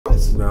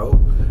Yes. No.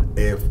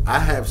 If I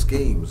have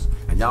schemes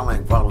and y'all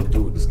ain't following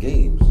through with the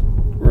schemes,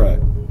 right.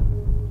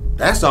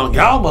 That's on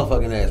y'all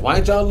motherfucking ass. Why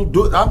ain't y'all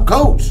do it? I'm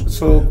coach.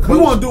 So we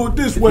want to do it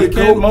this way, He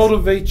can't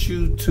motivate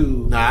you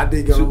to. Nah, I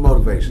did get on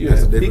motivation. Yeah,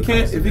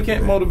 if he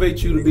can't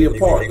motivate you to be a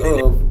part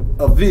of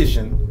a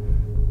vision,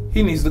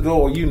 he needs to go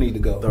or you need to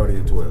go.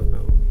 30-12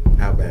 though.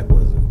 How bad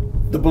was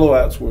it? The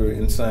blowouts were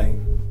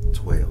insane.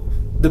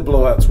 12. The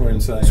blowouts were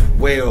insane.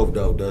 12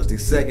 though, Dusty.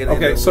 Second in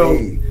the so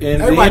league.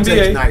 In Everybody the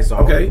NBA, takes nights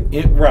off. Okay,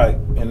 right,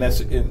 and that's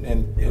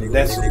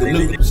that's the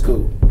new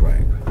school.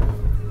 Right.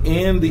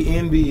 In the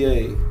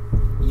NBA,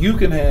 you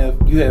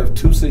have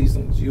 2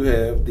 seasons. You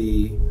have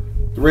the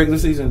regular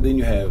season, then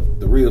you have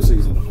the real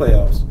season, the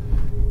playoffs.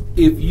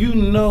 If you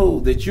know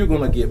that you're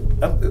gonna get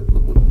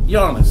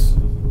Giannis,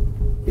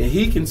 and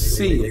he can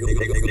see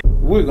it,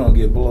 we're gonna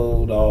get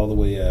blowed all the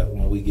way out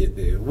when we get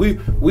there. We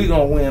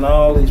gonna win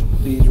all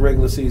these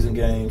regular season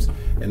games,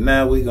 and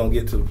now we're gonna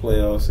get to the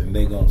playoffs, and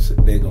they're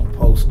gonna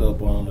post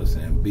up on us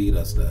and beat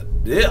us to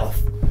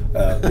death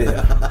out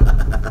there.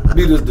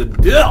 Beat us to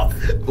death.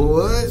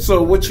 What?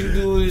 So what you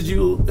do is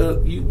you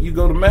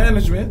go to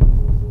management,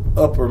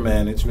 upper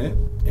management,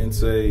 and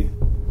say,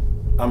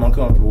 I'm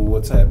uncomfortable with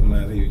what's happening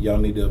out here. Y'all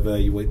need to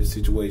evaluate the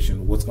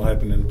situation, what's going to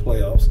happen in the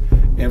playoffs.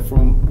 And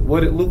from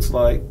what it looks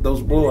like,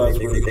 those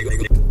blowouts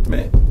were,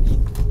 man,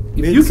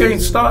 if you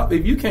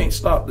can't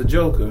stop the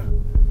Joker.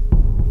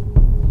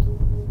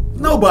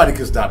 Nobody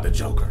can stop the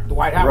Joker.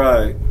 Dwight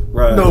Howard.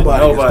 Right.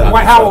 Nobody.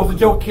 Dwight Howard was the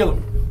Joker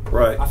killer.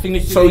 Right. I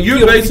think so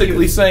you're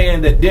basically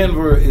saying that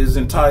Denver is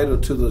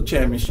entitled to the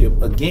championship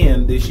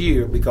again this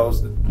year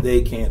because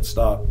they can't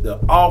stop the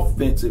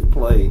offensive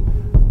play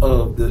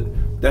of the.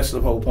 That's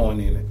the whole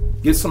point in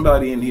it. Get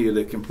somebody in here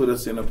that can put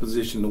us in a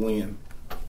position to win.